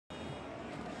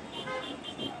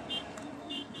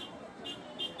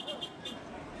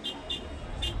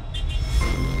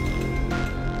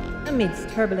Amidst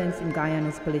turbulence in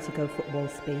Guyana's political football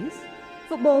space,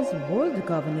 football's world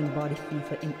governing body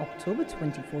FIFA in October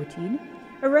 2014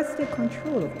 arrested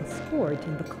control of the sport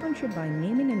in the country by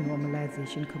naming a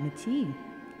normalization committee.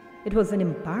 It was an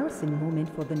embarrassing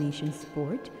moment for the nation's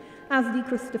sport as the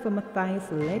Christopher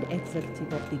Matthias-led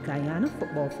executive of the Guyana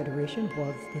Football Federation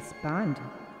was disbanded.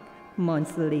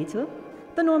 Months later,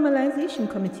 the Normalization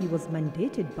Committee was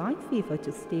mandated by FIFA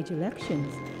to stage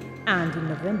elections, and in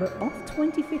November of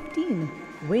 2015,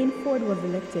 Wayne Ford was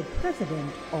elected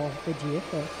president of the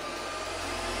GFF.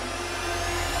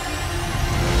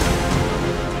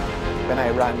 When I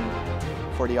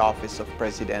ran for the office of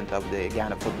president of the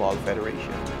Guyana Football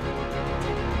Federation,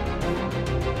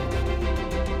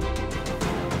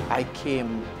 I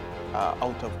came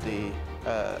out of the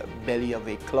belly of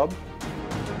a club.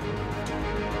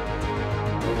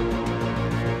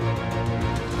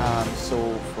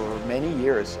 So for many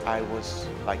years, I was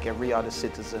like every other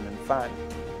citizen and fan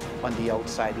on the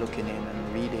outside looking in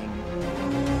and reading.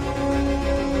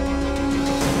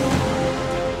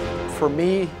 For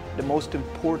me, the most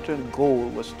important goal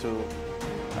was to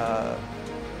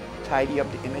tidy up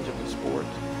the image of the sport,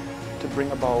 to bring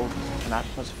about an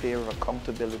atmosphere of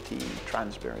accountability,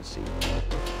 transparency,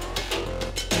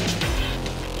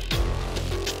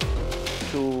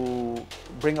 to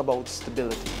bring about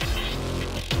stability.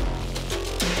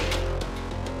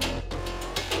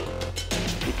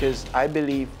 Because I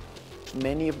believe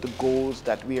many of the goals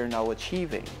that we are now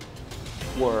achieving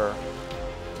were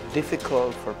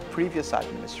difficult for previous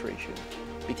administration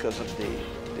because of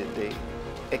the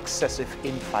excessive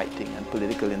infighting and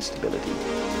political instability.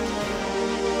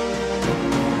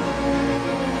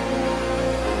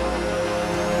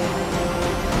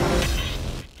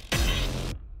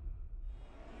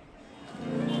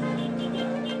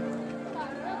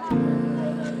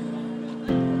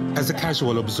 As a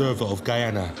casual observer of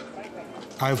Guyana,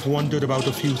 I've wondered about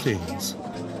a few things,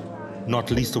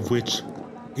 not least of which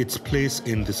its place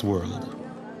in this world.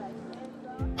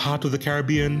 Part of the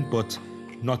Caribbean, but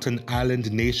not an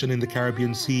island nation in the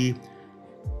Caribbean Sea.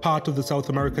 Part of the South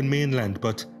American mainland,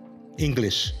 but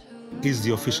English is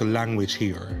the official language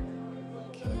here.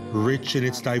 Rich in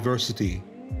its diversity,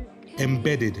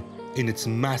 embedded in its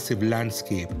massive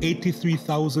landscape,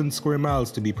 83,000 square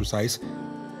miles to be precise,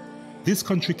 this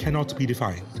country cannot be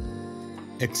defined,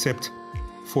 except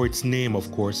for its name,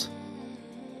 of course,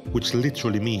 which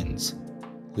literally means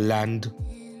land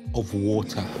of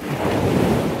water.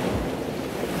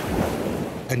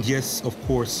 And yes, of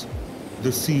course,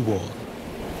 the seawall.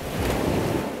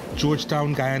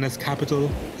 Georgetown, Guyana's capital,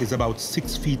 is about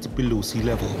 6 feet below sea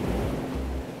level.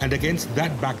 And against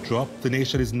that backdrop, the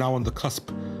nation is now on the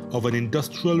cusp of an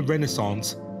industrial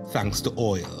renaissance thanks to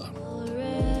oil.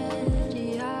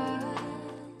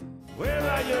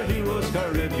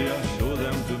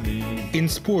 In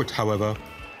sport, however,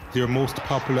 their most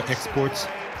popular exports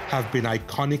have been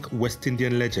iconic West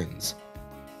Indian legends,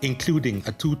 including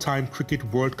a two-time Cricket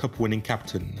World Cup winning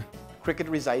captain. Cricket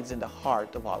resides in the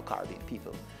heart of all Caribbean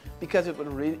people because it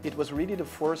was really the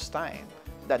first time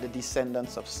that the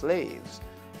descendants of slaves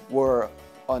were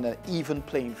on an even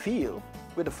playing field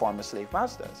with the former slave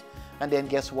masters. And then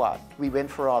guess what? We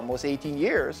went for almost 18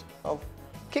 years of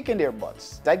kicking their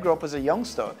butts. I grew up as a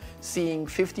youngster seeing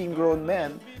 15 grown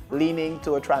men leaning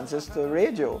to a transistor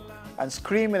radio and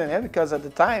screaming and everything, because at the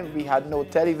time we had no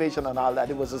television and all that.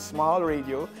 It was a small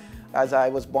radio, as I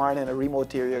was born in a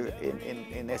remote area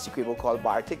in Essequibo called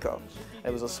Bartica.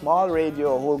 It was a small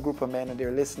radio, a whole group of men, and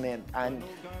they're listening. And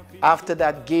after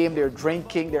that game, they're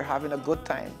drinking, they're having a good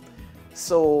time.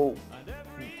 So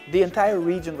the entire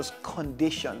region was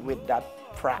conditioned with that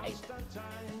pride.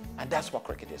 And that's what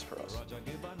cricket is for us.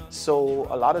 So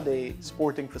a lot of the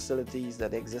sporting facilities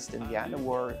that exist in Guyana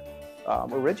were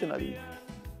originally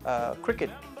cricket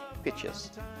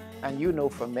pitches. And you know,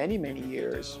 for many, many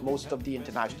years, most of the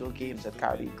international games that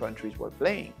Caribbean countries were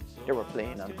playing, they were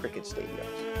playing on cricket stadiums.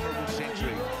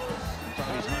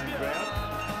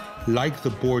 Like the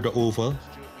Border Oval,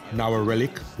 now a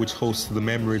relic which hosts the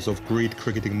memories of great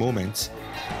cricketing moments,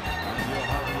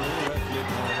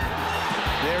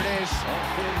 there it is.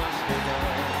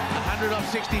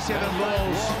 167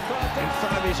 balls in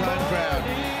front of his home crowd.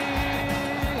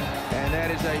 And that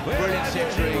is a brilliant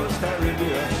century.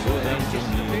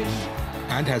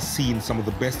 and has seen some of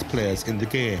the best players in the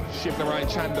game. Shivnarayan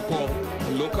Chandapur, a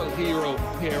local hero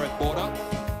here at Border.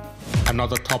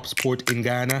 Another top sport in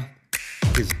Guyana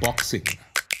is boxing.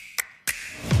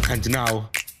 And now,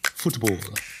 football.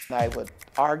 I would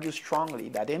argue strongly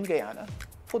that in Guyana,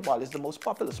 football is the most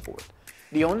popular sport.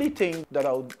 The only thing that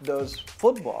outdoes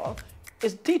football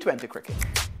is T20 cricket.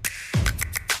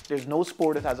 There's no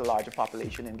sport that has a larger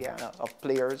population in Guyana of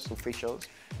players, officials,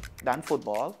 than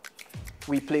football.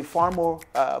 We play far more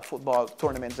football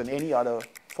tournaments than any other,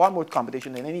 far more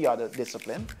competition than any other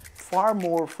discipline, far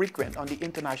more frequent on the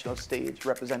international stage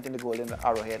representing the Golden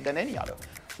Arrowhead than any other.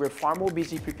 We're far more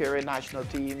busy preparing national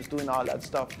teams, doing all that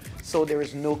stuff, so there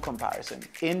is no comparison.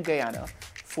 In Guyana,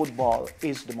 football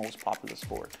is the most popular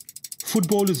sport.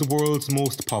 Football is the world's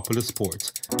most popular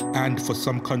sport, and for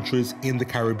some countries in the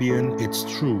Caribbean, it's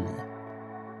true.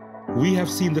 We have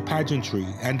seen the pageantry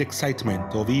and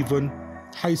excitement of even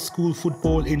high school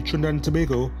football in Trinidad and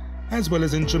Tobago, as well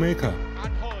as in Jamaica.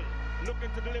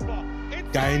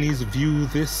 Guyanese view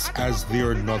this as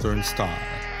their northern star.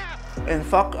 In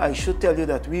fact, I should tell you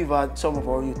that we've had some of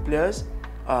our youth players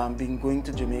been going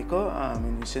to Jamaica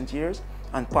in recent years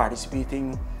and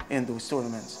participating in those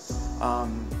tournaments.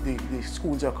 The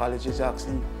schools or colleges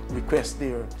actually request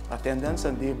their attendance,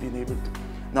 and they've been able to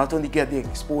not only get the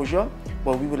exposure,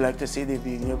 but we would like to say they've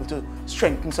been able to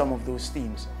strengthen some of those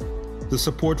teams. The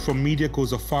support from media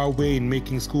goes a far way in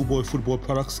making schoolboy football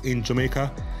products in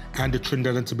Jamaica and the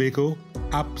Trinidad and Tobago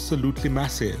absolutely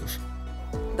massive.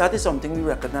 That is something we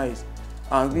recognize,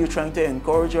 and we are trying to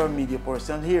encourage our media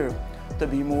personnel here to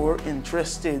be more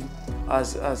interested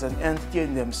as an entity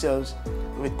in themselves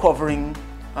with covering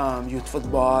youth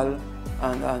football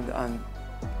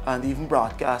and even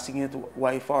broadcasting it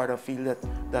why farther feel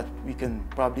that we can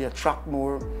probably attract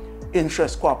more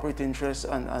interest, corporate interest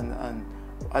and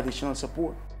additional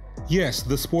support. Yes,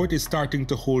 the sport is starting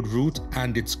to hold root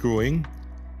and it's growing,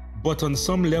 but on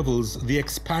some levels the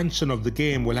expansion of the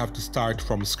game will have to start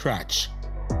from scratch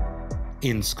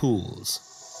in schools.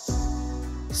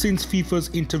 Since FIFA's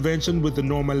intervention with the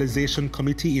Normalization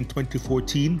Committee in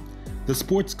 2014, the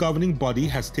sports governing body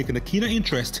has taken a keener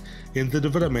interest in the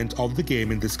development of the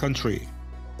game in this country.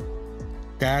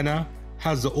 Guyana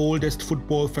has the oldest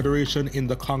football federation in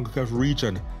the CONCACAF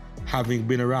region, having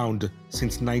been around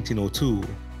since 1902.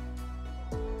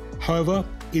 However,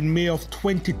 in May of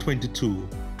 2022,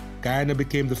 Guyana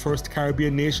became the first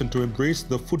Caribbean nation to embrace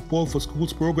the Football for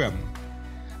Schools program.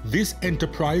 This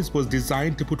enterprise was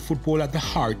designed to put football at the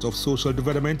heart of social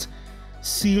development,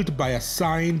 sealed by a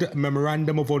signed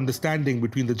Memorandum of Understanding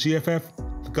between the GFF,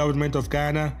 the Government of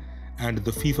Guyana, and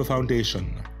the FIFA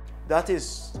Foundation. That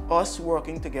is us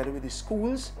working together with the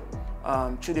schools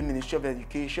through the Ministry of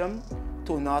Education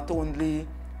to not only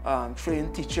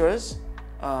train teachers,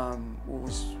 who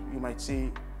you might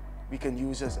say we can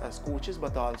use as coaches,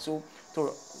 but also to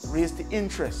raise the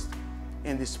interest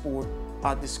in the sport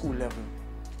at the school level.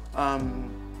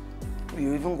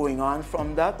 We're even going on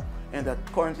from that, and that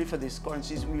currently for this current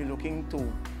season we're looking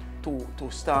to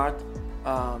start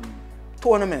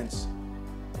tournaments,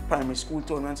 primary school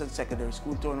tournaments and secondary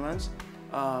school tournaments.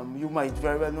 You might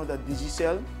very well know that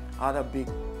Digicel had a big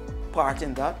part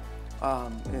in that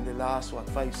in the last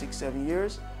 5, 6, 7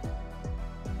 years.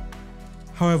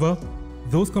 However,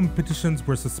 those competitions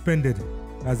were suspended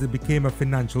as it became a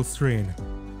financial strain.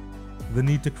 The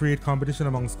need to create competition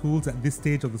among schools at this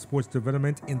stage of the sports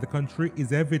development in the country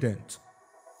is evident.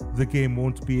 The game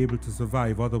won't be able to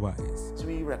survive otherwise.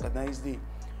 We recognize the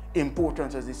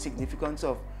importance and the significance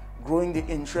of growing the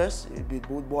interest with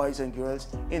both boys and girls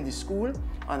in the school,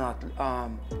 and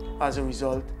as a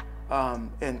result,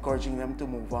 encouraging them to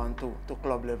move on to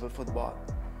club level football.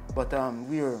 But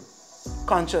we are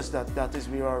conscious that that is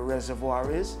where our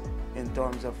reservoir is in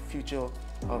terms of future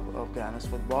of Guyana's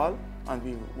football, and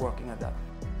we're working at that.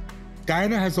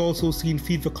 Guyana has also seen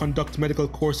FIFA conduct medical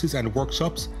courses and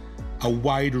workshops. A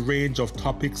wide range of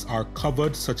topics are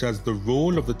covered, such as the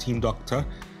role of the team doctor,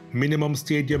 minimum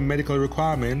stadium medical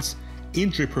requirements,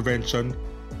 injury prevention,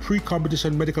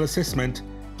 pre-competition medical assessment,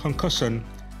 concussion,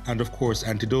 and of course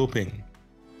anti-doping.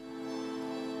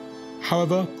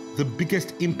 However, the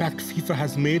biggest impact FIFA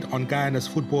has made on Guyana's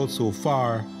football so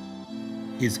far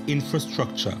is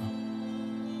infrastructure.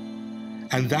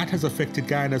 And that has affected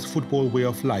Guyana's football way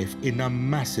of life in a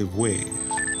massive way.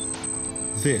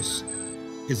 This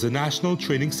is the National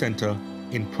Training Center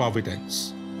in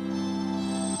Providence.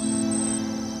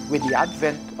 With the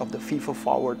advent of the FIFA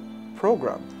Forward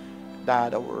program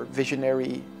that our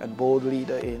visionary and bold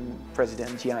leader in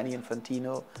President Gianni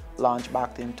Infantino launched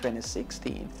back in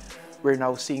 2016, we're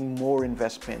now seeing more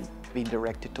investment being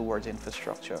directed towards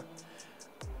infrastructure.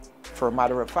 For a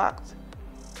matter of fact,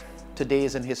 today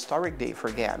is an historic day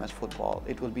for Guyana's football.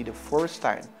 It will be the first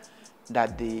time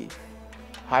that the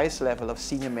highest level of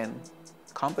senior men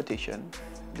competition,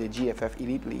 the GFF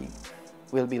Elite League,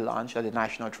 will be launched at the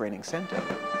National Training Center.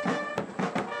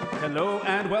 Hello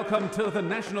and welcome to the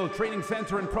National Training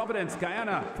Center in Providence,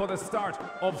 Guyana for the start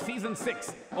of Season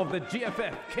 6 of the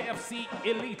GFF KFC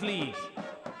Elite League.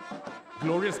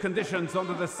 Glorious conditions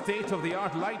under the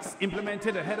state-of-the-art lights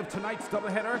implemented ahead of tonight's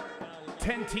doubleheader.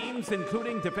 10 teams,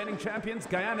 including defending champions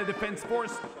Guyana Defence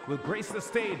Force, will grace the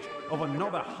stage of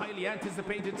another highly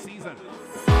anticipated season.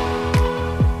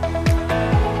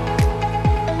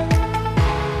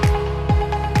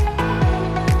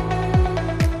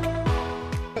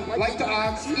 I'd like to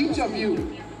ask each of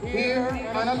you here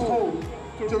and at home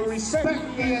to respect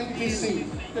ANPC,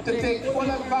 to take full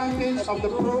advantage of the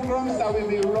programs that we'll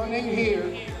be running here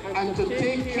and to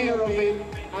take care of it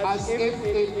as if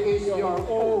it is your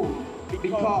own,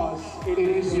 because it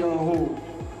is your home.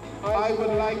 I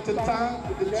would like to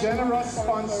thank the generous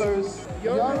sponsors.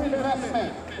 Your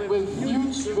investment will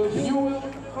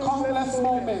fuel countless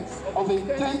moments of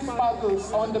intense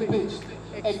battles on the pitch,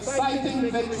 exciting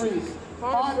victories,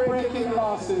 heartbreaking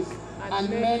losses, and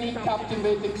many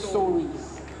captivating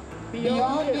stories.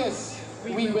 Beyond this,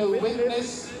 we will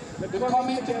witness the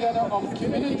coming together of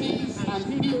communities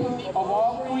and people of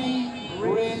all creed,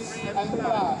 race, and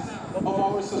class of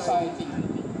our society.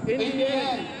 In the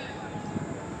end,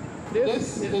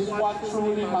 this is what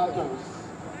truly matters.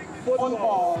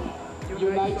 Football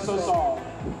unites us all.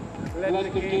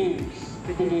 Let the games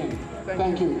begin.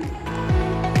 Thank you.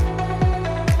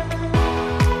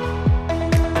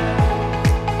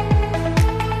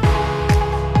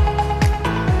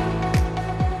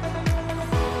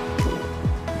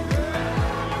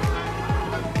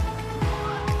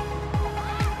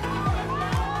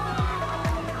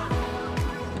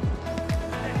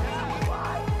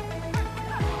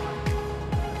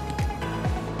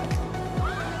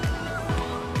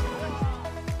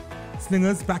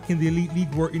 Slingers back in the Elite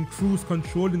League were in cruise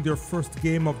control in their first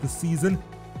game of the season.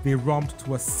 They romped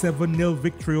to a 7-0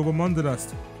 victory over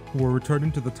Mondadust, who were returning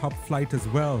to the top flight as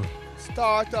well.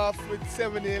 Start off with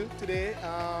 7-0 today.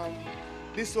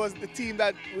 This was the team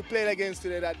that we played against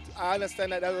today. That I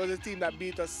understand that was the team that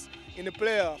beat us in the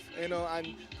playoff, you know,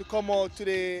 and to come out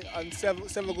today on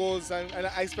seven goals and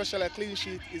especially a clean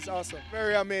sheet is awesome.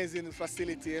 Very amazing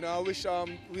facility, you know. I wish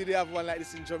we did have one like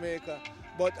this in Jamaica,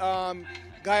 but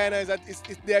Guyana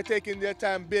they're taking their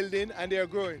time building and they're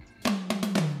growing.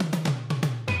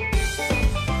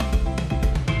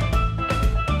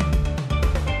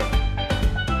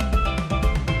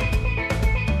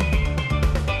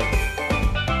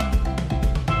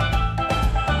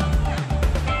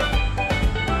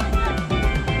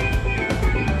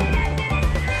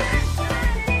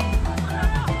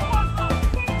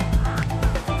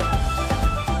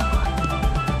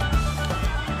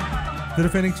 The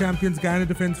defending champions Guyana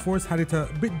Defence Force had it a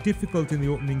bit difficult in the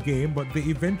opening game, but they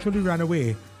eventually ran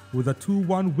away with a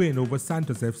 2-1 win over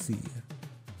Santos FC.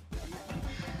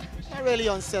 I'm really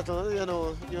unsettled, you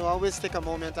know. You always take a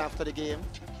moment after the game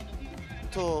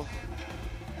to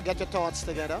get your thoughts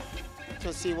together,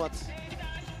 to see what,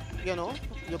 you know,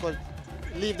 you could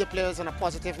leave the players on a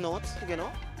positive note, you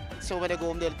know. So when they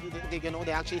go home,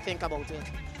 they actually think about it.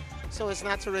 So it's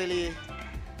not really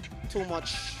too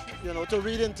much, you know, to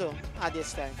read into at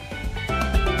this time.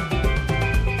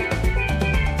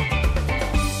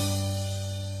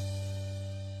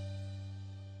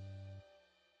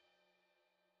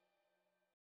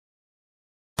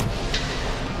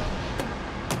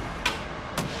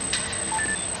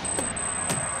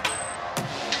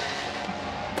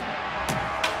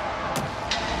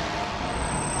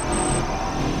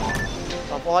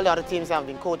 Of all the other teams I've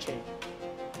been coaching,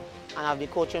 and I've been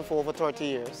coaching for over 30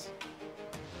 years,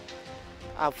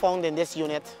 I've found in this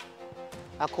unit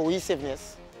a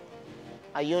cohesiveness,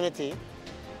 a unity,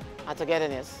 a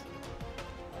togetherness,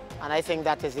 and I think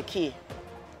that is the key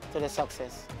to the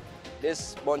success.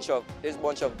 This bunch of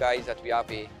guys that we have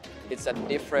here, it's a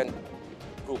different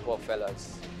group of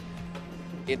fellas.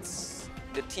 It's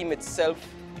the team itself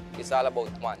is all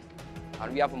about one,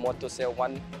 and we have a motto say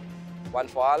one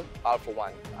for all for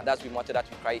one, and that's the motto that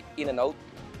we try in and out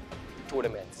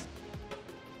tournaments.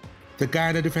 The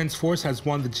Guyana Defence Force has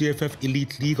won the GFF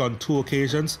Elite League on 2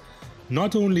 occasions.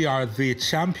 Not only are they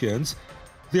champions,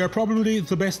 they are probably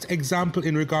the best example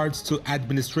in regards to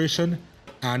administration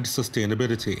and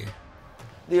sustainability.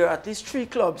 There are at least 3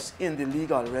 clubs in the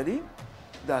league already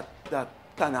that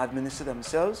can administer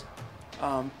themselves.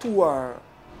 2 are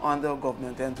under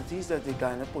government entities, that's the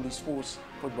Guyana Police Force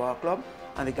Football Club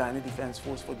and the Guyana Defence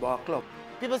Force Football Club.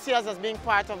 People see us as being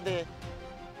part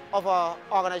of our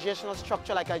organizational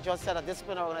structure, like I just said, a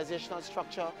disciplinary organizational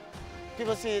structure.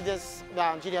 People see this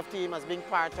GDF team as being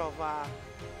part of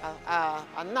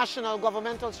a national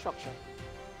governmental structure,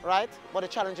 right? But the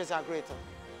challenges are greater.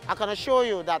 I can assure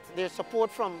you that there's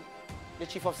support from the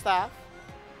Chief of Staff,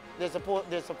 there's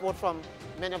support from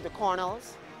many of the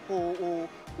colonels who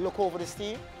look over this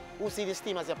team, who see this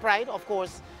team as their pride. Of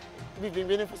course, we've been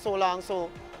winning for so long, so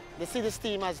they see this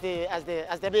team as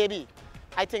their baby.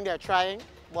 I think they're trying,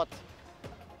 but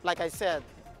like I said,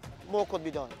 more could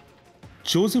be done.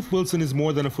 Joseph Wilson is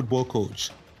more than a football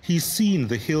coach. He's seen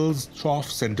the hills,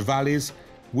 troughs and valleys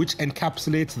which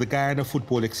encapsulates the Guyana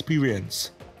football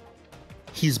experience.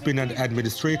 He's been an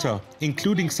administrator,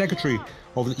 including secretary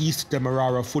of the East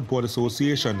Demerara Football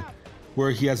Association,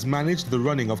 where he has managed the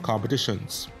running of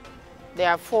competitions. There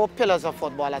are 4 pillars of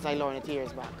football, as I learned it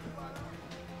years back.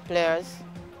 Players,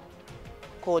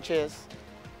 coaches,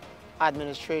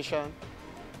 administration,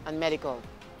 and medical.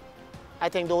 I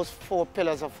think those 4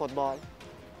 pillars of football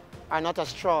are not as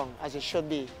strong as it should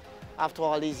be after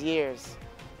all these years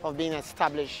of being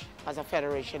established as a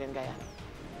federation in Guyana.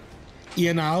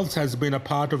 Ian Alves has been a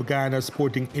part of Guyana's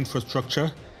sporting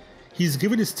infrastructure. He's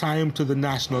given his time to the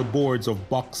national boards of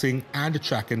boxing and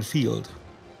track and field.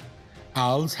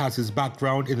 Alves has his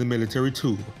background in the military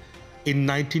too. In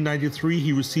 1993,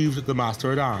 he received the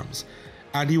Master at Arms,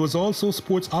 and he was also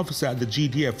sports officer at the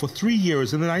GDF for 3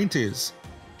 years in the 90s.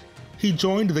 He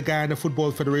joined the Guyana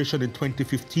Football Federation in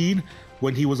 2015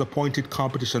 when he was appointed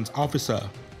competitions officer.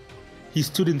 He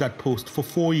stood in that post for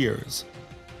 4 years.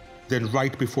 Then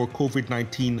right before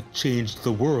COVID-19 changed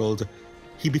the world,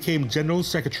 he became General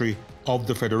Secretary of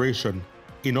the Federation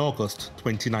in August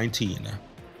 2019.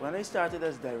 When I started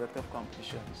as Director of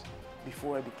Competitions,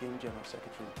 before I became General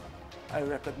Secretary, I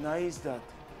recognized that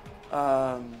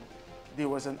there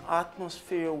was an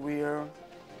atmosphere where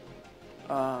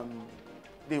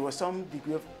there was some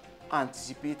degree of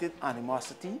anticipated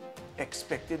animosity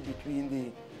expected between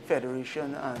the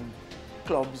Federation and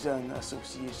clubs and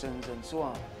associations and so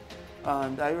on.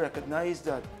 And I recognized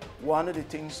that one of the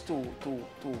things to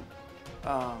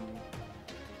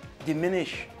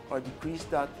diminish or decrease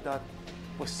that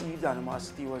perceived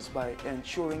animosity was by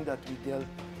ensuring that we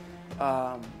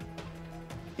dealt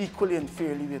equally and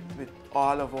fairly with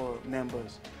all of our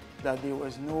members, that there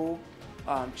was no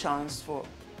chance for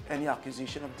any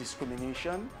accusation of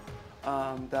discrimination,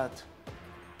 that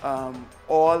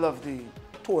all of the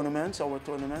tournaments, our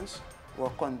tournaments, were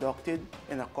conducted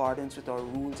in accordance with our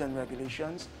rules and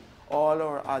regulations. All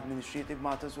our administrative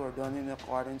matters were done in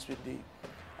accordance with the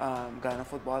Guyana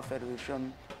Football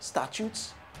Federation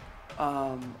statutes.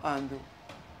 And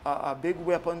a big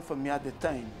weapon for me at the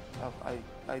time,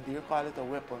 I dare call it a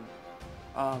weapon,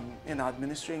 in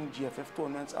administering GFF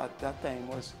tournaments at that time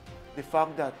was the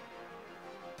fact that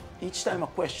each time a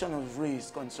question was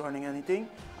raised concerning anything,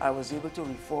 I was able to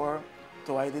refer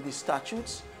to either the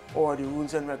statutes or the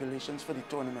rules and regulations for the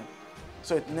tournament.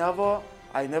 So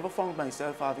I never found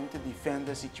myself having to defend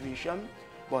the situation,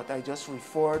 but I just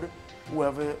referred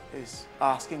whoever is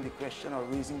asking the question or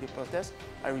raising the protest,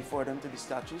 I refer them to the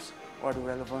statutes or the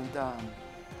relevant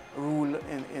rule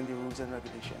in the rules and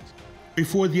regulations.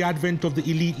 Before the advent of the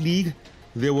Elite League,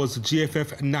 there was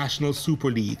GFF National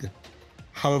Super League.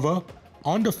 However,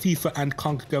 under FIFA and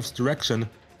CONCACAF's direction,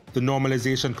 the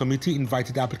Normalization Committee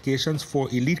invited applications for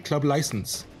elite club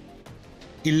license.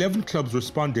 11 clubs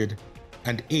responded,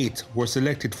 and 8 were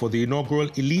selected for the inaugural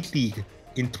Elite League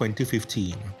in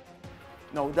 2015.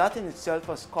 Now that in itself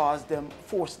has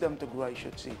forced them to grow, I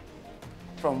should say,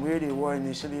 from where they were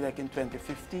initially, like in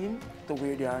 2015, to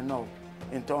where they are now.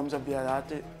 In terms of they had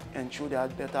to ensure they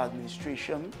had better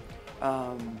administration,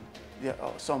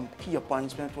 some key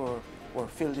appointments were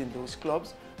filled in those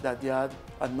clubs, that they had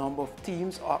a number of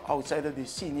teams outside of the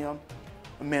senior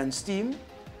men's team.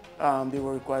 They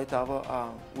were required to have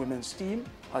a women's team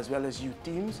as well as youth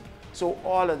teams. So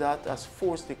all of that has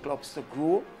forced the clubs to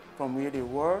grow from where they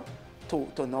were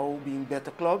to now being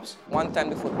better clubs. One time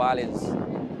the football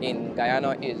in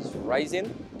Guyana is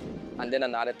rising, and then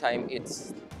another time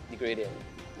it's degrading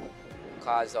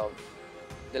because of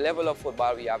the level of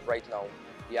football we have right now.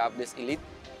 We have this elite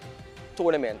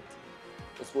tournament.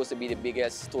 It's supposed to be the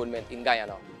biggest tournament in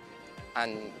Guyana,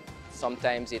 and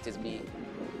sometimes it is big,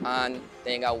 and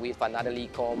then you gotta wait for another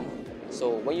league come.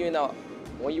 So when you're in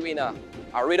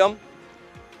a rhythm,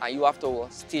 and you have to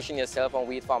station yourself and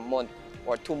wait for a month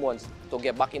or 2 months to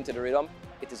get back into the rhythm,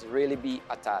 it is really be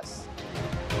a task.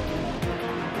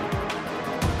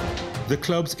 The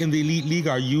clubs in the Elite League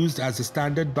are used as a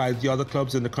standard by the other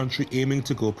clubs in the country aiming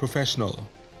to go professional.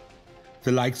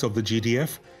 The likes of the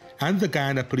GDF and the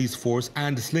Guyana Police Force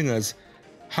and the Slingers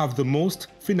have the most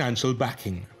financial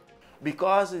backing.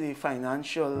 Because of the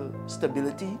financial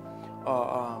stability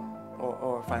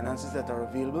or finances that are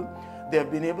available, they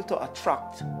have been able to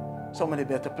attract some of the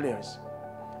better players.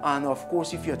 And of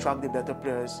course, if you attract the better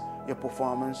players, your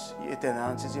performance, it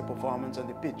enhances your performance on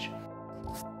the pitch.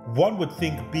 One would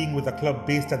think being with a club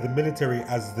based at the military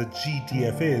as the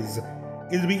GDF is,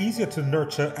 it'll be easier to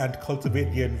nurture and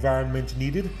cultivate the environment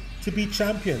needed to be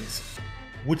champions,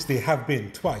 which they have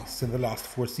been twice in the last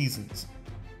 4 seasons.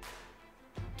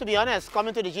 To be honest,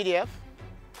 coming to the GDF,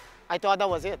 I thought that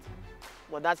was it,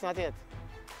 but that's not it.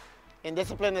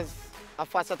 Indiscipline is a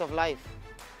facet of life.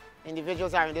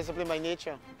 Individuals are indisciplined by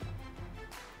nature.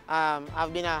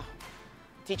 I've been a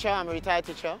teacher, I'm a retired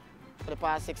teacher for the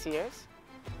past 6 years.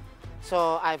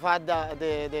 So I've had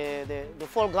the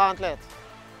full gauntlet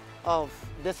of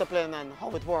discipline and how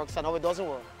it works and how it doesn't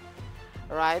work,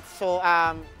 right? So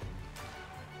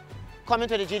coming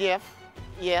to the GDF,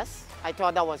 yes, I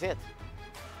thought that was it.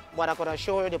 But I could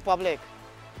assure the public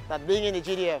that being in the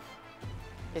GDF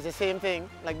is the same thing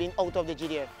like being out of the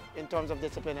GDF in terms of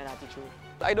discipline and attitude.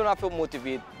 I don't have to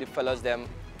motivate the fellas them.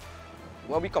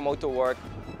 When we come out to work,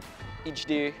 each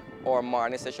day or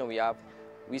morning session we have,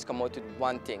 we just come out with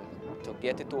one thing, to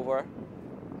get it over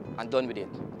and done with it.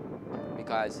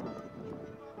 Because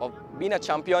of being a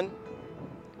champion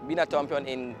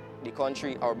in the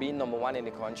country or being #1 in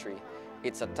the country,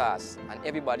 it's a task, and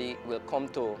everybody will come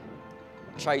to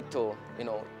try to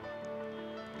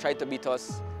beat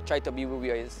us, try to be who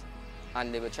we are,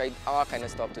 and they will try all kind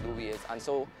of stuff to do with it. And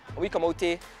so when we come out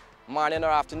here, morning or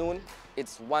afternoon,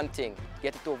 it's one thing,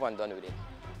 get it over and done with it.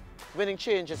 Winning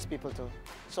changes people too,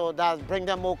 so that brings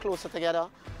them more closer together,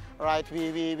 right?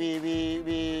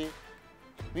 We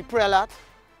pray a lot,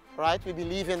 right? We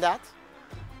believe in that,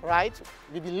 right?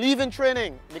 We believe in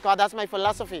training because that's my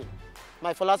philosophy.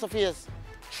 My philosophy is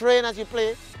train as you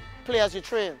play, play as you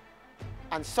train.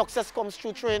 And success comes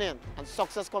through training, and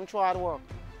success comes through hard work.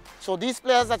 So these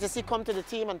players that you see come to the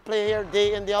team and play here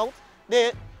day in, day out,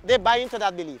 they buy into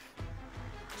that belief.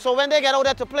 So when they get out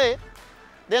there to play,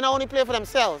 they not only play for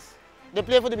themselves, they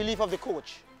play for the belief of the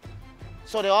coach.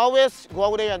 So they always go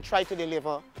out there and try to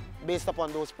deliver based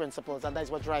upon those principles, and that's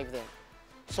what drives them.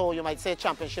 So you might say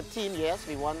championship team, yes,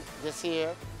 we won this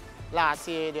year, last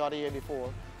year, the other year before,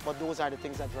 but those are the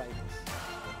things that drive us.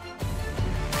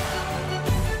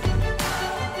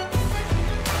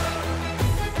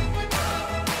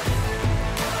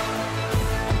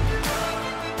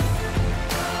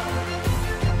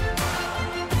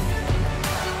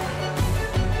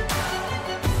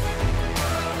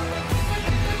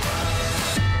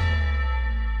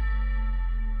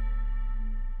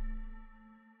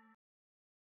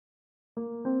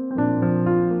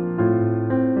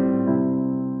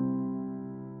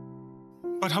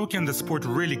 But how can the sport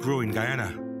really grow in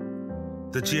Guyana?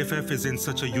 The GFF is in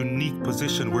such a unique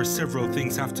position where several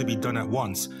things have to be done at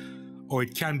once, or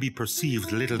it can be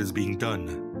perceived little is being done.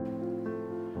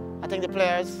 I think the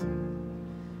players,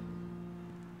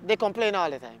 they complain all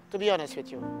the time, to be honest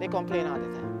with you. They complain all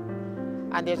the time.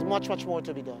 And there's much, much more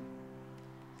to be done.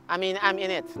 I mean, I'm in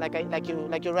it, like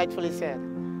you rightfully said.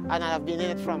 And I've been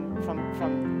in it from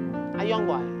a young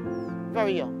boy,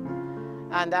 very young.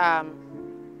 And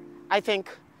I think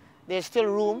there's still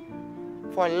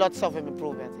room for lots of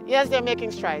improvement. Yes, they're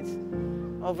making strides,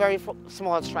 or very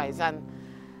small strides, and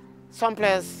some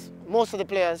players, most of the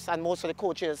players and most of the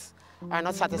coaches are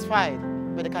not satisfied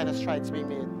with the kind of strides being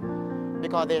made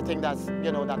because they think that,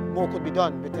 that more could be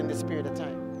done within this period of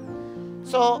time.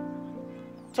 So,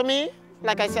 to me,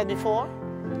 like I said before,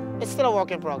 it's still a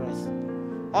work in progress.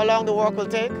 How long the work will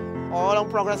take, or how long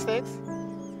progress takes,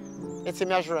 it's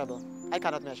immeasurable. I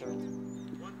cannot measure it.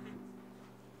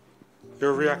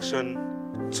 Your reaction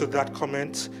to that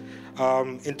comment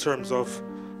in terms of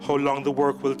how long the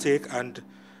work will take, and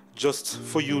just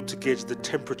for you to gauge the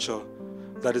temperature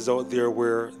that is out there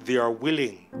where they are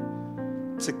willing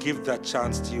to give that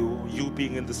chance to you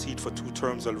being in the seat for 2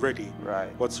 terms already. Right.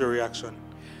 What's your reaction?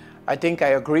 I think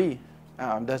I agree.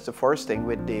 That's the first thing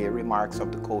with the remarks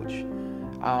of the coach.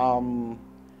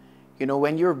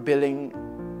 When you're building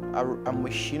a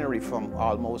machinery from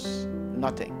almost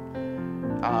nothing,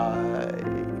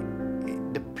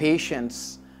 the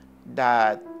patience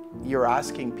that you're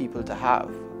asking people to have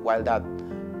while that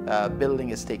building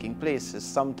is taking place is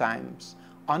sometimes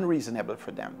unreasonable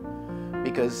for them,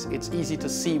 because it's easy to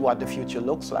see what the future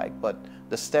looks like, but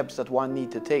the steps that one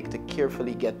needs to take to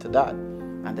carefully get to that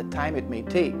and the time it may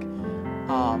take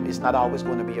is not always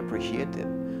going to be appreciated.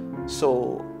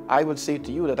 So I would say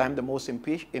to you that I'm the most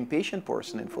impatient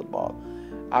person in football.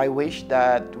 I wish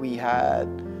that we had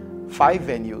 5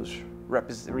 venues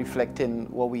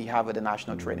reflecting what we have at the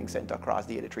National Training Center across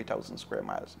the 83,000 square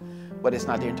miles. But it's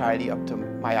not entirely up to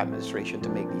my administration to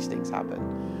make these things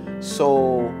happen.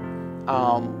 So,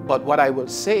 but what I will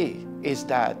say is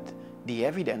that the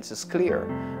evidence is clear.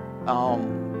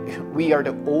 We are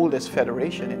the oldest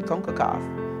federation in CONCACAF.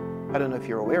 I don't know if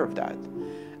you're aware of that.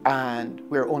 And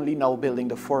we're only now building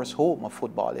the first home of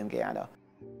football in Guyana.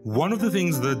 One of the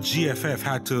things the GFF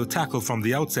had to tackle from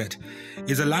the outset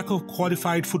is a lack of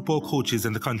qualified football coaches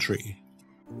in the country.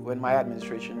 When my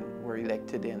administration were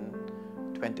elected in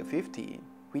 2015,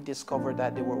 we discovered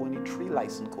that there were only 3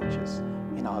 licensed coaches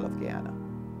in all of Guyana.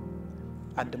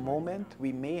 At the moment,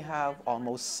 we may have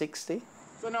almost 60.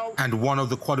 And one of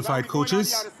the qualified coaches,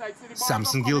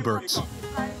 Samson Gilbert.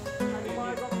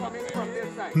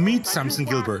 Meet Samson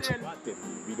Gilbert.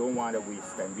 We don't want to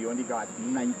waste time. We only got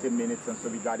 90 minutes, and so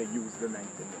we got to use the 90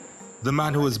 minutes. The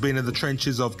man who has been in the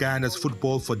trenches of Guyana's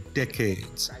football for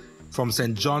decades. From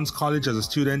St. John's College as a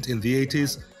student in the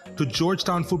 80s, to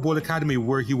Georgetown Football Academy,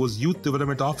 where he was Youth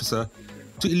Development Officer,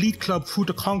 to elite club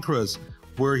Fruta Conquerors,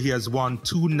 where he has won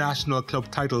 2 national club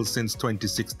titles since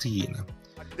 2016.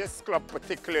 This club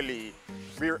particularly,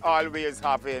 we're always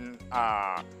having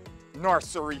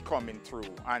nursery coming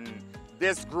through, and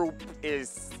this group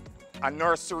is a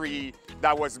nursery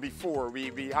that was before.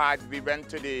 We went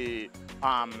to the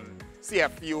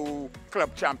CFU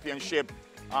Club Championship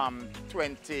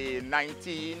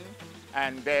 2019,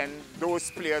 and then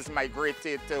those players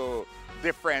migrated to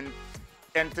different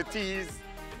entities,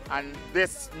 and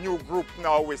this new group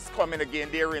now is coming again.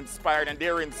 They're inspired, and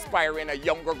they're inspiring a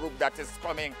younger group that is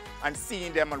coming and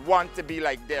seeing them and want to be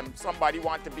like them. Somebody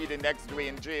want to be the next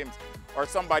Dwayne James, or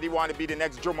somebody want to be the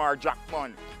next Jomar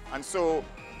Jackman. And so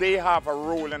they have a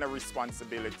role and a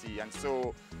responsibility. And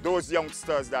so those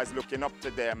youngsters that's looking up to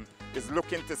them is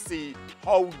looking to see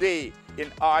how they,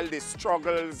 in all the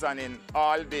struggles and in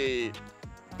all the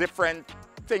different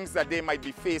things that they might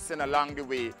be facing along the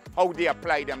way, how they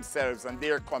apply themselves, and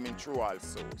they're coming through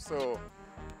also. So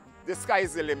the sky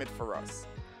is the limit for us.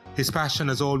 His passion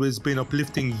has always been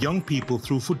uplifting young people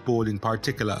through football in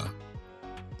particular.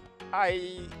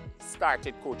 I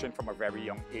started coaching from a very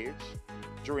young age.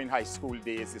 During high school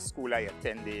days, the school I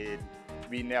attended,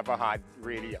 we never had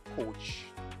really a coach.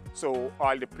 So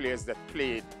all the players that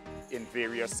played in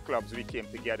various clubs, we came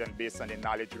together, and based on the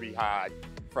knowledge we had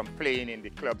from playing in the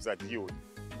clubs at youth,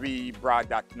 we brought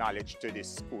that knowledge to the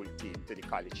school team, to the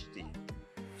college team.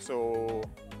 So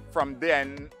from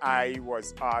then, I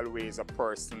was always a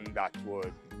person that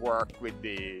would work with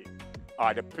the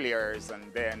other players,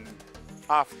 and then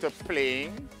after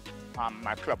playing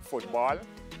my club football,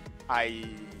 I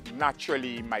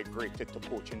naturally migrated to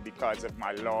coaching because of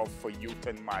my love for youth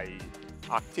and my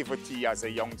activity as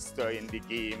a youngster in the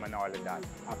game and all of that.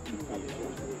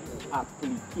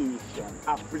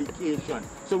 Application.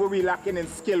 So what we lacking in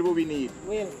skill, what we need?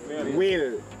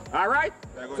 Will. All right?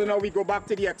 So now we go back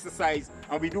to the exercise,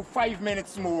 and we do 5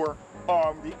 minutes more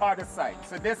on the other side.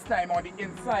 So this time on the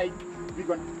inside, we're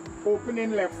going to open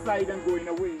in left side and going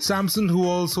away. Samson, who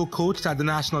also coached at the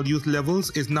national youth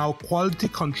levels, is now quality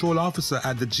control officer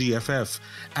at the GFF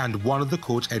and one of the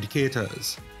coach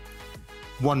educators.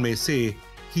 One may say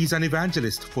he's an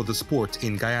evangelist for the sport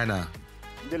in Guyana.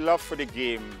 The love for the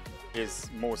game is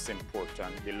most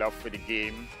important. The love for the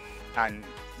game and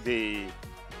the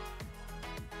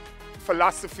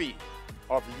philosophy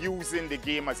of using the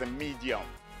game as a medium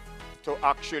to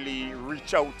actually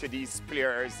reach out to these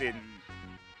players in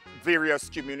various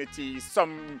communities,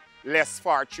 some less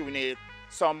fortunate,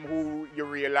 some who you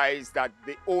realize that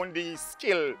the only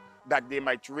skill that they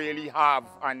might really have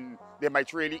and they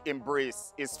might really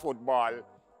embrace is football.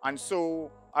 And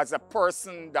so as a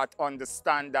person that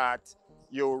understands that,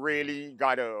 you really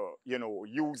gotta,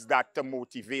 use that to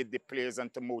motivate the players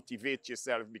and to motivate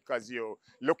yourself, because you're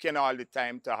looking all the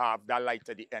time to have that light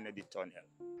at the end of the tunnel.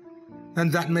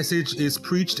 And that message is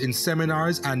preached in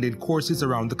seminars and in courses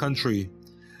around the country.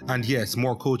 And yes,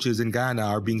 more coaches in Guyana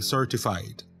are being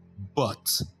certified.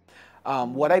 But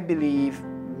what I believe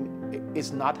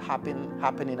is not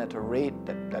happening at a rate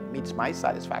that meets my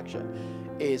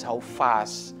satisfaction is how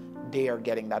fast they are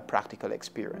getting that practical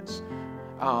experience.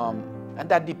 And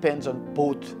that depends on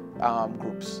both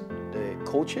groups, the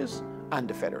coaches and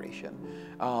the federation.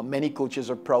 Many coaches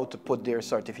are proud to put their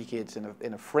certificates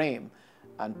in a frame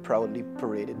and proudly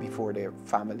parade it before their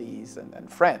families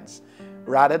and friends,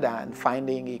 rather than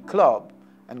finding a club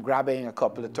and grabbing a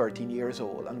couple of 13 years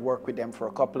old and work with them for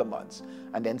a couple of months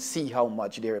and then see how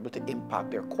much they're able to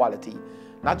impact their quality,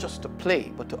 not just to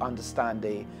play, but to understand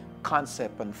the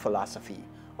concept and philosophy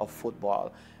of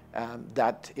football.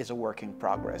 That is a work in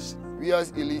progress. We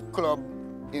as elite club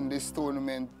in this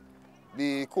tournament,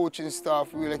 the coaching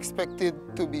staff will expect it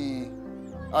to be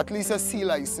at least a C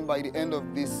license by the end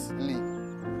of this league.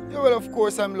 Yeah, well, of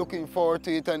course, I'm looking forward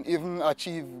to it and even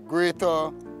achieve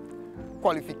greater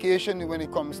qualification when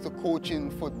it comes to coaching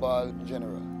football in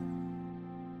general.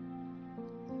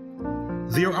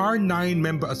 There are 9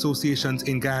 member associations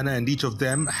in Guyana, and each of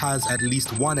them has at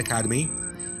least one academy.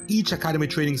 Each academy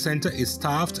training center is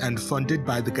staffed and funded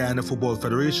by the Guyana Football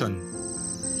Federation.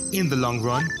 In the long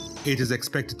run, it is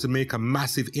expected to make a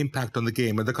massive impact on the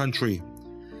game in the country.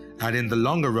 And in the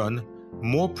longer run,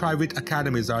 more private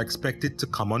academies are expected to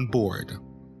come on board.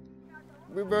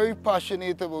 We're very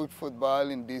passionate about football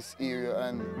in this area,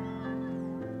 and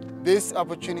this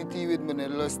opportunity with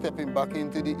Manila stepping back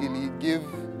into the elite give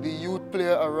the youth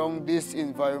player around this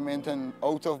environment and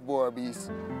out of Borabis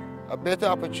a better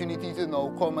opportunity to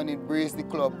now come and embrace the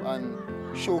club and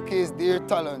showcase their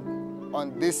talent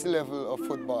on this level of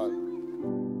football.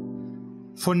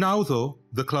 For now though,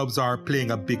 the clubs are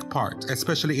playing a big part,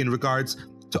 especially in regards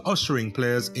to ushering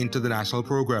players into the national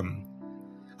program.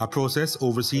 A process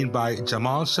overseen by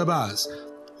Jamal Shabazz,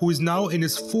 who is now in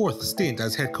his 4th stint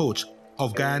as head coach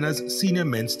of Guyana's senior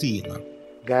men's team.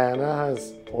 Guyana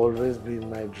has always been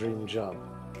my dream job.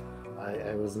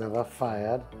 I was never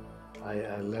fired.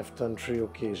 I left on 3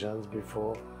 occasions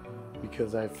before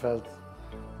because I felt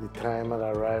the time had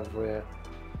arrived where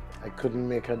I couldn't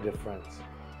make a difference.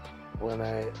 When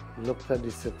I looked at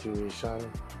the situation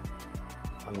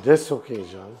on this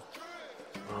occasion,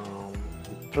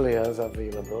 the players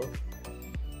available,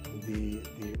 the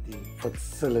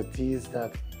facilities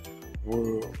that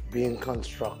were being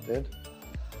constructed,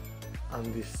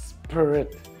 and the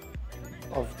spirit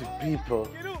of the people,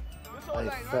 I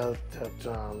felt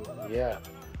that, yeah,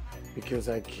 because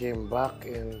I came back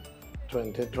in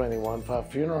 2021 for a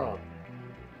funeral,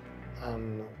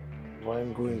 and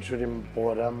when going through the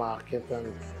border market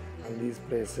and these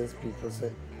places, people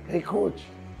say, "Hey coach,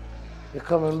 you're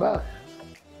coming back?"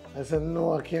 I said,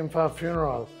 "No, I came for a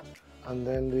funeral." And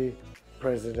then the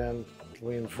president,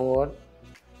 Wayne Ford,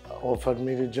 offered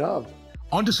me the job.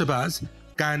 Under Shabazz,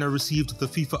 Guyana received the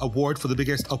FIFA award for the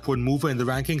biggest upward mover in the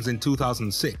rankings in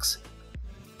 2006.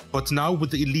 But now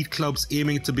with the elite clubs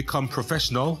aiming to become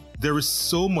professional, there is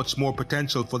so much more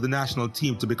potential for the national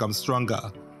team to become stronger.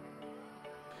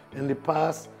 In the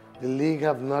past, the league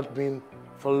have not been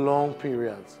for long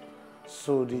periods.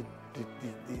 So the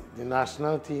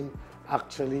national team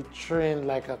actually trained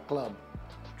like a club,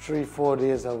 3-4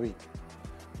 days a week.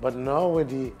 But now with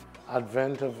the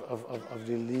advent of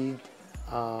the league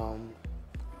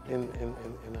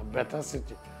in a better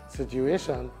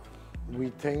situation, we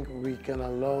think we can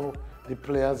allow the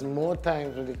players more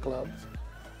time with the clubs,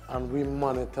 and we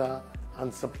monitor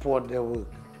and support their work.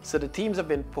 So the teams have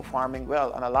been performing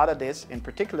well, and a lot of this, in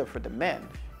particular for the men,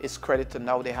 is credit to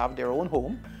now they have their own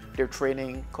home. They're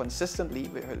training consistently.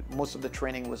 Most of the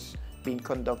training was being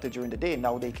conducted during the day.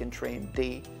 Now they can train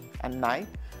day and night.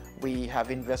 We have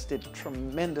invested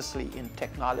tremendously in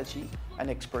technology and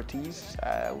expertise.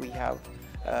 We have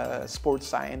sports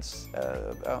science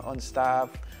on staff.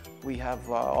 We have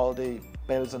all the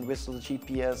bells and whistles,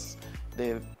 GPS.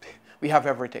 We have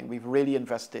everything. We've really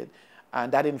invested. And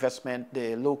that investment,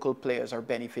 the local players are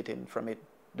benefiting from it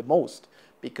the most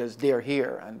because they're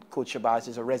here, and Coach Shabazz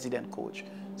is a resident coach,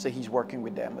 so he's working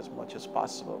with them as much as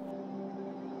possible.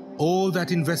 All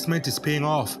that investment is paying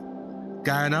off.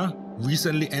 Guyana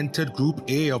recently entered Group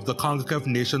A of the CONCACAF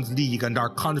Nations League and are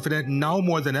confident now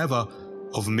more than ever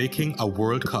of making a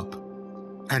World Cup.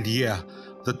 And yeah,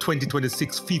 the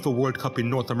 2026 FIFA World Cup in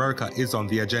North America is on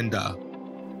the agenda.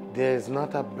 There is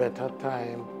not a better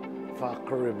time for a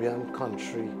Caribbean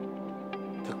country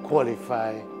to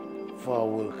qualify for a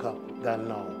World Cup than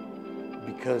now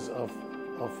because of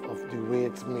the way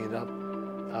it's made up,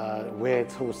 where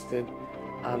it's hosted,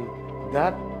 and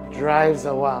that drives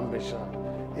our ambition.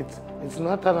 It's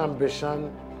not an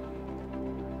ambition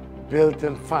built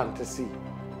in fantasy.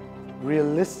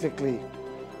 Realistically,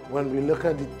 when we look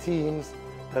at the teams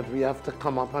that we have to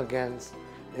come up against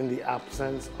in the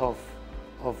absence of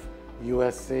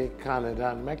USA, Canada,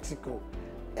 and Mexico,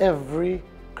 every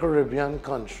Caribbean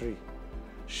country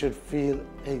should feel,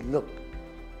 hey, look,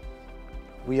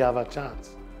 we have a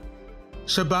chance.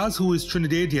 Shabazz, who is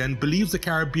Trinidadian, believes the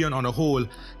Caribbean on a whole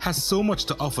has so much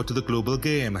to offer to the global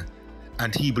game.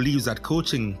 And he believes that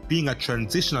coaching, being a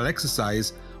transitional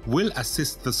exercise, will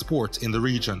assist the sport in the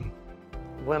region.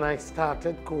 When I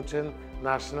started coaching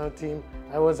national team,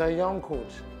 I was a young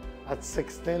coach. At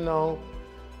 16 now,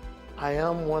 I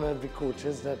am one of the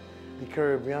coaches that the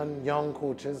Caribbean young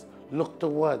coaches look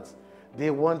towards. They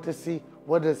want to see,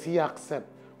 what does he accept?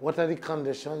 What are the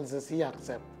conditions does he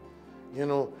accept? You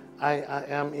know, I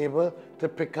am able to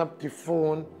pick up the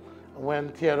phone when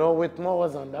Theodore Whitmore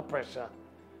was under pressure,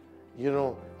 you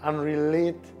know, and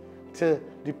relate to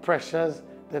the pressures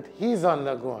that he's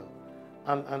undergone.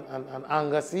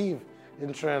 Angus Eve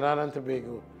in Trinidad and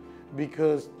Tobago,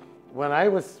 because when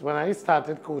I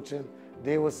started coaching,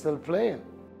 they were still playing.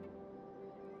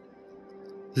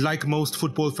 Like most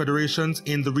football federations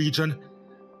in the region,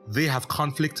 they have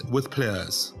conflict with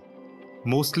players,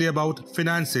 mostly about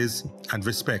finances and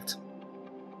respect.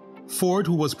 Ford,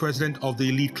 who was president of the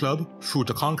elite club, Fruit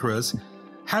of Conquerors,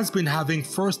 has been having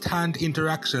first-hand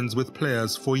interactions with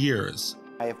players for years.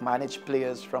 I have managed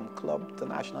players from club to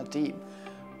national team.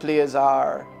 Players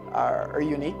are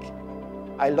unique.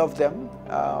 I love them,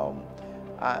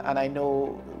 and I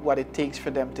know what it takes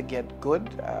for them to get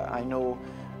good. I know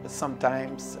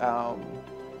sometimes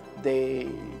they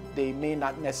may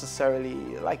not necessarily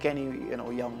like any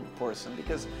young person,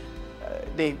 because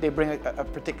they bring a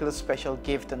particular special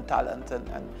gift and talent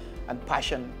and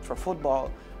passion for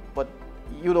football, but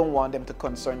you don't want them to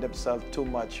concern themselves too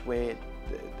much with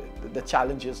the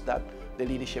challenges that the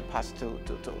leadership has to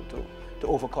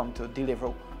overcome to deliver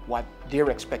what their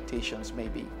expectations may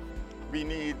be. We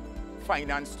need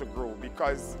finance to grow,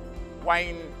 because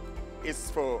wine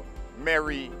is for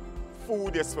merry,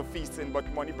 food is for feasting,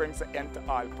 but money brings an end to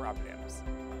all problems.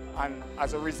 And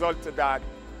as a result of that,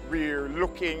 we're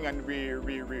looking and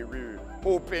we're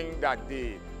hoping that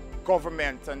the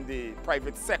government and the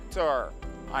private sector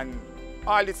and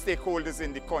all the stakeholders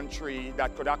in the country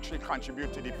that could actually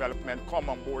contribute to development come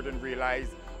on board and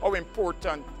realize how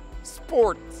important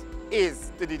sport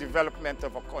is to the development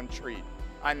of a country.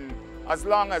 And as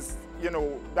long as,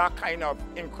 that kind of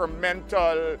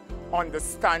incremental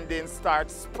understanding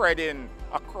starts spreading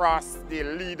across the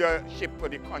leadership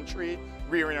of the country,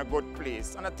 we're in a good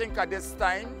place. And I think at this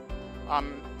time,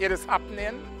 it is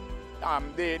happening.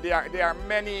 There are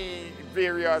many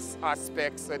various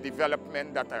aspects of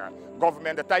development that our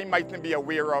government that I mightn't be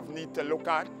aware of need to look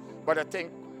at, but I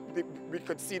think we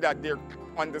could see that they're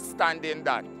understanding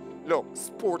that, look,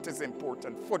 sport is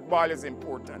important, football is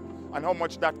important, and how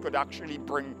much that could actually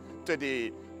bring to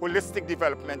the holistic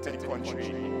development of the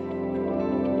country.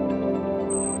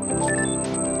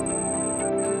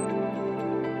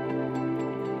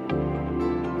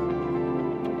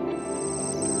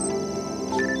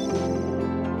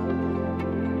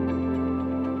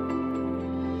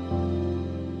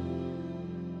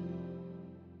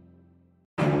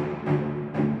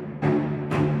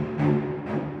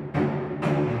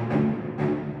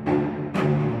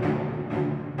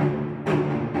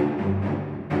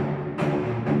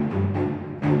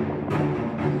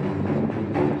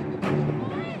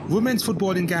 Women's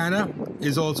football in Guyana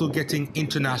is also getting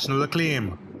international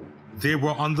acclaim. They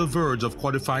were on the verge of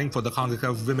qualifying for the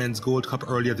CONCACAF Women's Gold Cup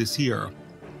earlier this year,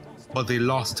 but they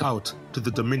lost out to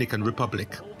the Dominican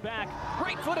Republic.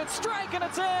 Great-footed strike, and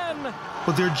it's in!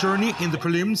 But their journey in the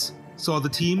prelims saw the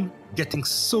team getting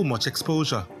so much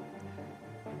exposure.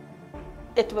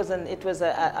 It was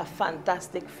a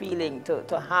fantastic feeling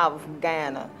to have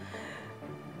Guyana,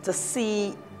 to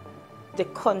see the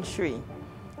country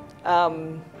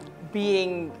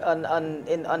being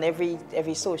on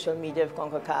every social media of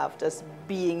CONCACAF, just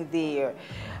being there.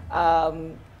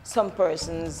 Some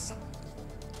persons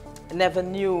never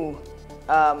knew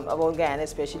about Guyana,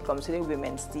 especially when it comes to the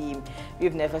women's team.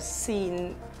 We've never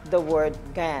seen the word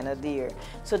Guyana there.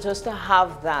 So just to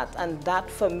have that, and that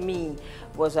for me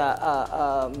was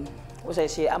a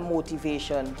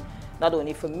motivation, not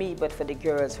only for me, but for the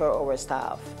girls, for our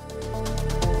staff.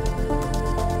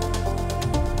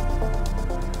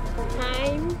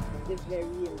 Time is very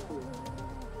important.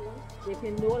 If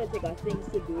you know that you got things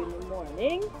to do in the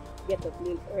morning, get up a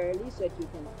little early so that you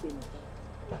can finish.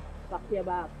 Pack your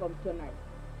bag from tonight.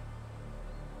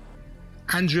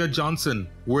 Andrea Johnson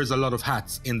wears a lot of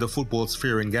hats in the football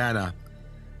sphere in Guyana.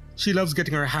 She loves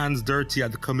getting her hands dirty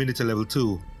at the community level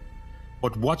too.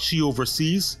 But what she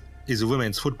oversees is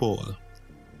women's football.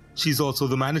 She's also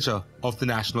the manager of the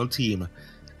national team.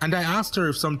 And I asked her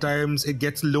if sometimes it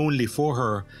gets lonely for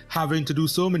her, having to do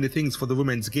so many things for the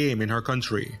women's game in her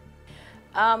country.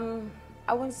 I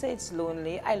wouldn't say it's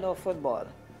lonely. I love football.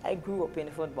 I grew up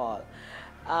in football.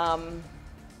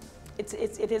 It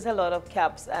is a lot of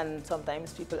caps, and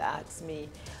sometimes people ask me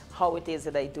how it is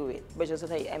that I do it, but just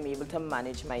that I am able to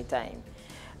manage my time.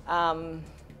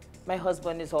 My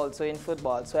husband is also in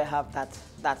football, so I have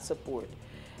that support.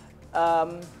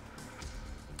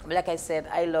 Like I said,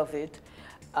 I love it,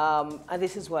 and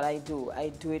this is what I do. I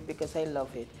do it because I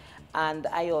love it. And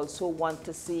I also want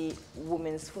to see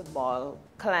women's football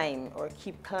climb or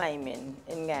keep climbing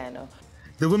in Guyana.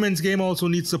 The women's game also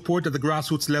needs support at the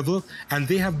grassroots level, and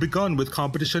they have begun with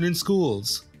competition in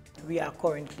schools. We are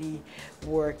currently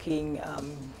working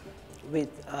with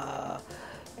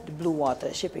the Blue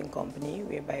Water Shipping Company,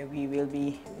 whereby we will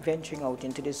be venturing out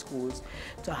into the schools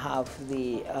to have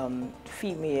the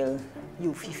female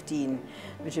U15,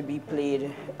 which will be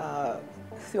played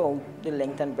throughout the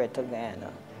length and breadth of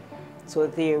Guyana. So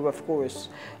there, of course,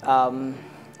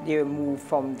 they move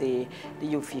from the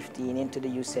U15 into the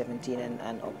U17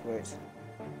 and upwards.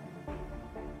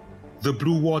 The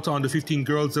Blue Water Under-15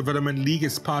 Girls Development League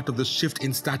is part of the shift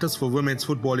in status for women's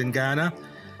football in Guyana,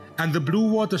 and the Blue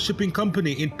Water Shipping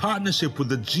Company, in partnership with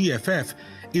the GFF,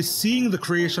 is seeing the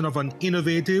creation of an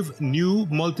innovative, new,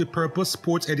 multi-purpose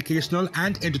sports educational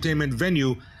and entertainment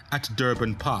venue at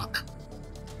Durban Park.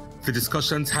 The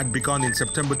discussions had begun in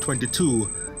September 22,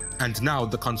 and now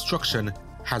the construction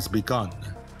has begun.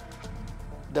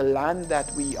 The land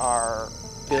that we are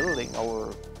building,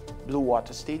 our Blue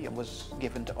Water Stadium, was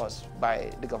given to us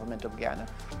by the government of Guyana.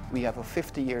 We have a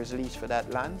 50 years lease for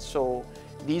that land, so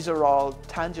these are all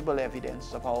tangible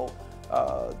evidence of how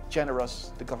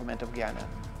generous the government of Guyana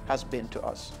has been to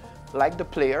us. Like the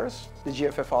players, the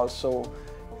GFF also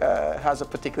has a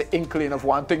particular inkling of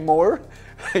wanting more,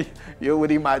 you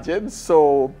would imagine,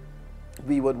 so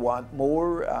we would want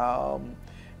more,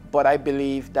 but I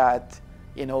believe that,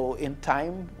 you know, in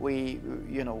time we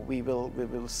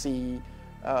will see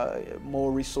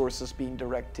more resources being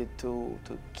directed to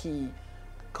key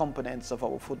components of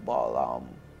our football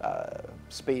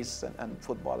space and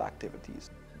football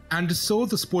activities. And so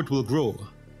the sport will grow,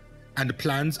 and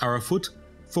plans are afoot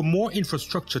for more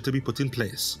infrastructure to be put in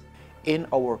place. In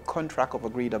our contract of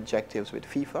agreed objectives with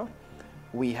FIFA,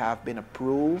 we have been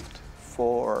approved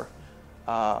for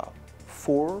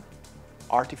 4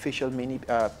 artificial mini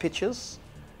pitches,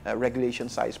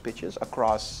 regulation-sized pitches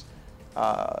across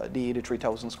the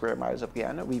 83,000 square miles of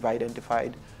Guyana. We've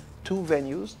identified 2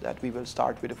 venues that we will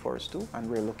start with the first 2, and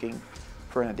we're looking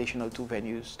for an additional 2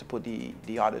 venues to put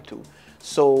the other 2.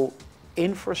 So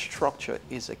infrastructure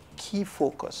is a key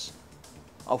focus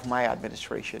of my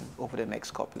administration over the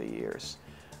next couple of years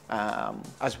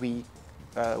as we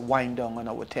wind down on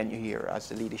our tenure here as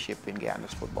the leadership in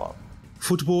Guyana's football.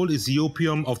 Football is the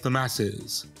opium of the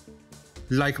masses.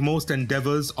 Like most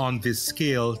endeavors on this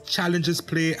scale, challenges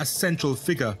play a central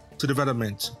figure to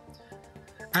development.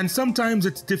 And sometimes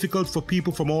it's difficult for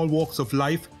people from all walks of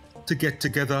life to get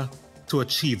together to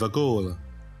achieve a goal.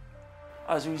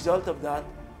 As a result of that,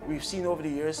 we've seen over the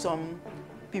years some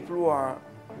people who are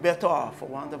better off, for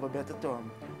want of a better term,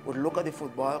 would look at the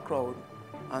football crowd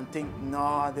and think,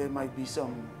 nah, there might be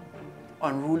some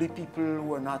unruly people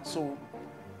who are not so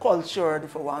cultured,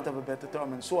 for want of a better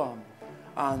term, and so on,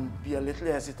 and be a little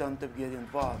hesitant to get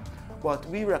involved. But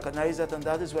we recognize that, and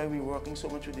that is why we're working so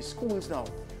much with the schools now,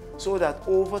 so that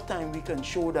over time we can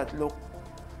show that, look,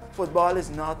 football is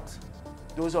not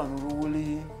those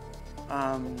unruly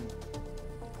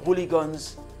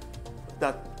hooligans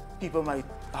that people might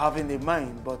have in their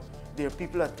mind, but there are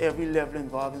people at every level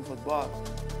involved in football.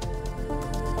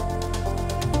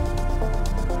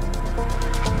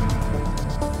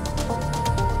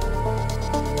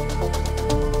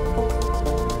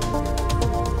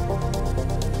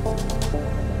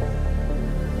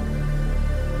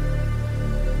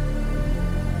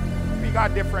 We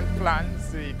got different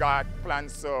plans. We got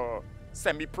plans for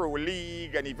semi-pro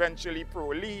league and eventually pro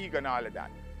league and all of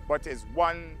that. But it's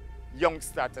one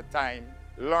youngster at a time,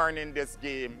 learning this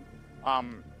game,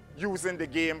 using the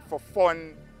game for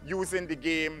fun, using the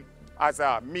game as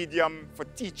a medium for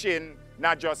teaching,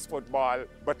 not just football,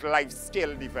 but life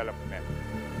skill development.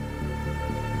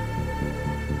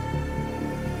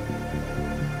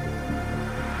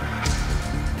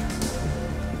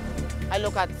 I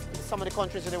look at some of the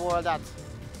countries in the world that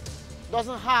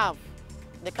doesn't have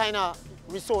the kind of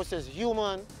resources,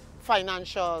 human,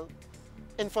 financial,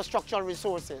 infrastructural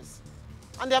resources,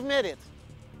 and they've made it.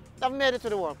 They've made it to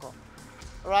the World Cup,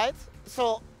 right?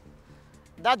 So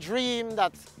that dream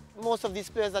that most of these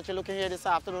players that you're looking here this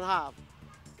afternoon have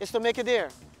is to make it there.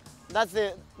 That's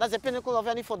the pinnacle of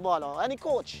any footballer, any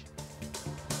coach.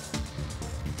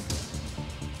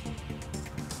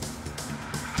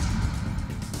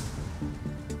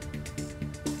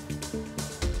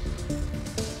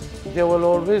 There will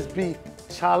always be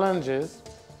challenges,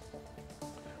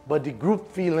 but the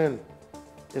group feeling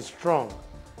is strong.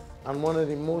 And one of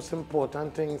the most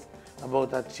important things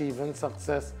about achieving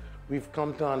success we've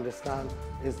come to understand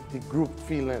is the group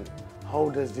feeling. How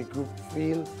does the group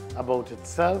feel about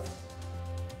itself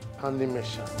and the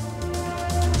mission?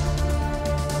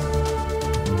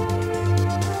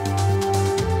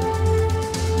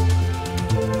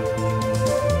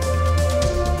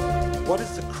 What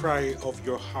is the cry of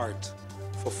your heart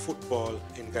for football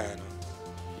in Guyana?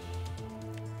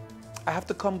 I have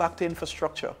to come back to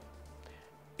infrastructure.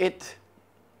 it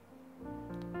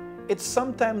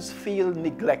sometimes feels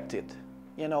neglected,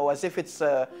 you know, as if it's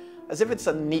a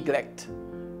neglect.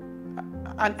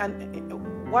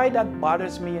 And why that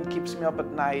bothers me and keeps me up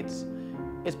at night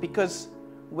is because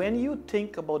when you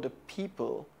think about the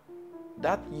people,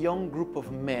 that young group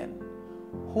of men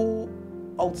who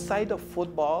outside of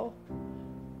football,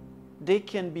 they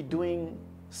can be doing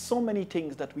so many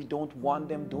things that we don't want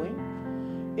them doing.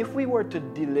 If we were to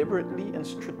deliberately and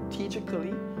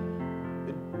strategically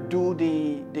do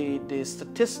the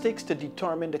statistics to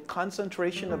determine the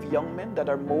concentration of young men that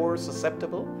are more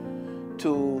susceptible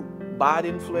to bad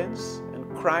influence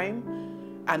and crime,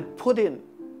 and put in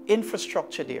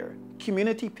infrastructure there,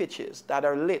 community pitches that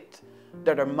are lit,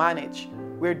 that are managed,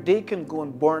 where they can go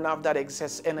and burn off that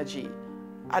excess energy,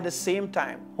 at the same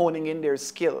time honing in their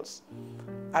skills,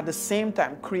 at the same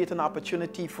time create an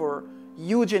opportunity for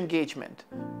huge engagement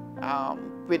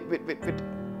with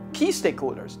key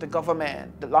stakeholders, the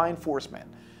government, the law enforcement.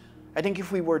 I think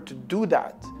if we were to do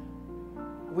that,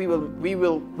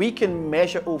 we can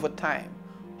measure over time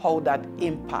how that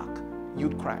impact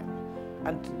youth crime.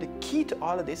 And the key to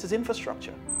all of this is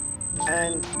infrastructure.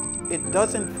 And it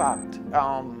does in fact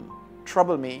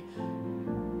trouble me,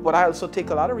 but I also take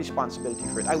a lot of responsibility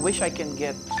for it. I wish I can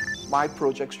get my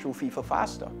projects through FIFA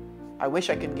faster. I wish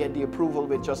I can get the approval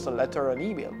with just a letter or an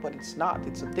email, but it's not.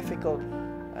 It's a difficult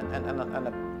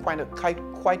and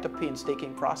quite a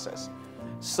painstaking process.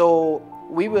 So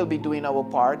we will be doing our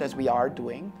part, as we are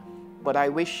doing, but I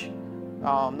wish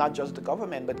not just the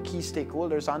government, but key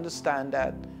stakeholders understand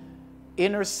that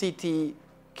inner city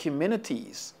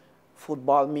communities,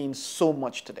 football means so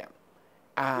much to them.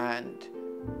 And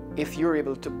if you're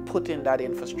able to put in that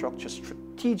infrastructure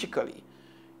strategically,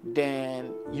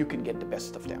 then you can get the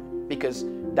best of them, because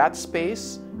that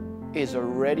space is a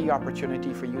ready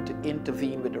opportunity for you to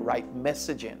intervene with the right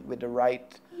messaging, with the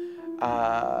right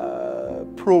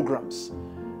programs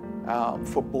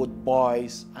for both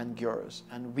boys and girls.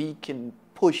 And we can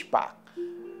push back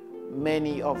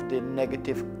many of the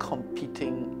negative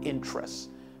competing interests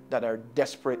that are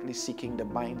desperately seeking the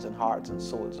minds and hearts and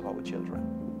souls of our children.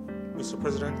 Mr.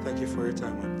 President, thank you for your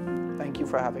time. Thank you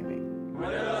for having me.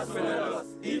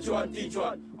 Each one,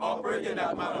 operate in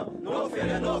that manner. No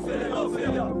failure, no failure, no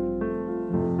failure.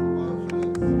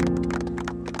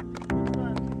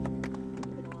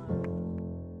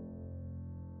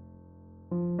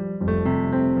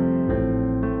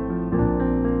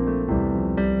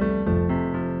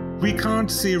 We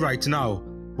can't say right now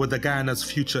whether Guyana's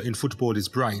future in football is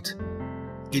bright.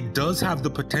 It does have the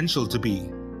potential to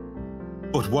be.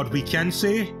 But what we can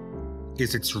say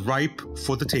is it's ripe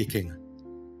for the taking.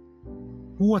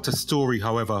 What a story,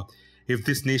 however, if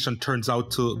this nation turns out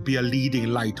to be a leading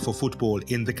light for football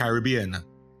in the Caribbean.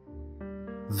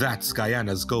 That's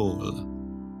Guyana's goal.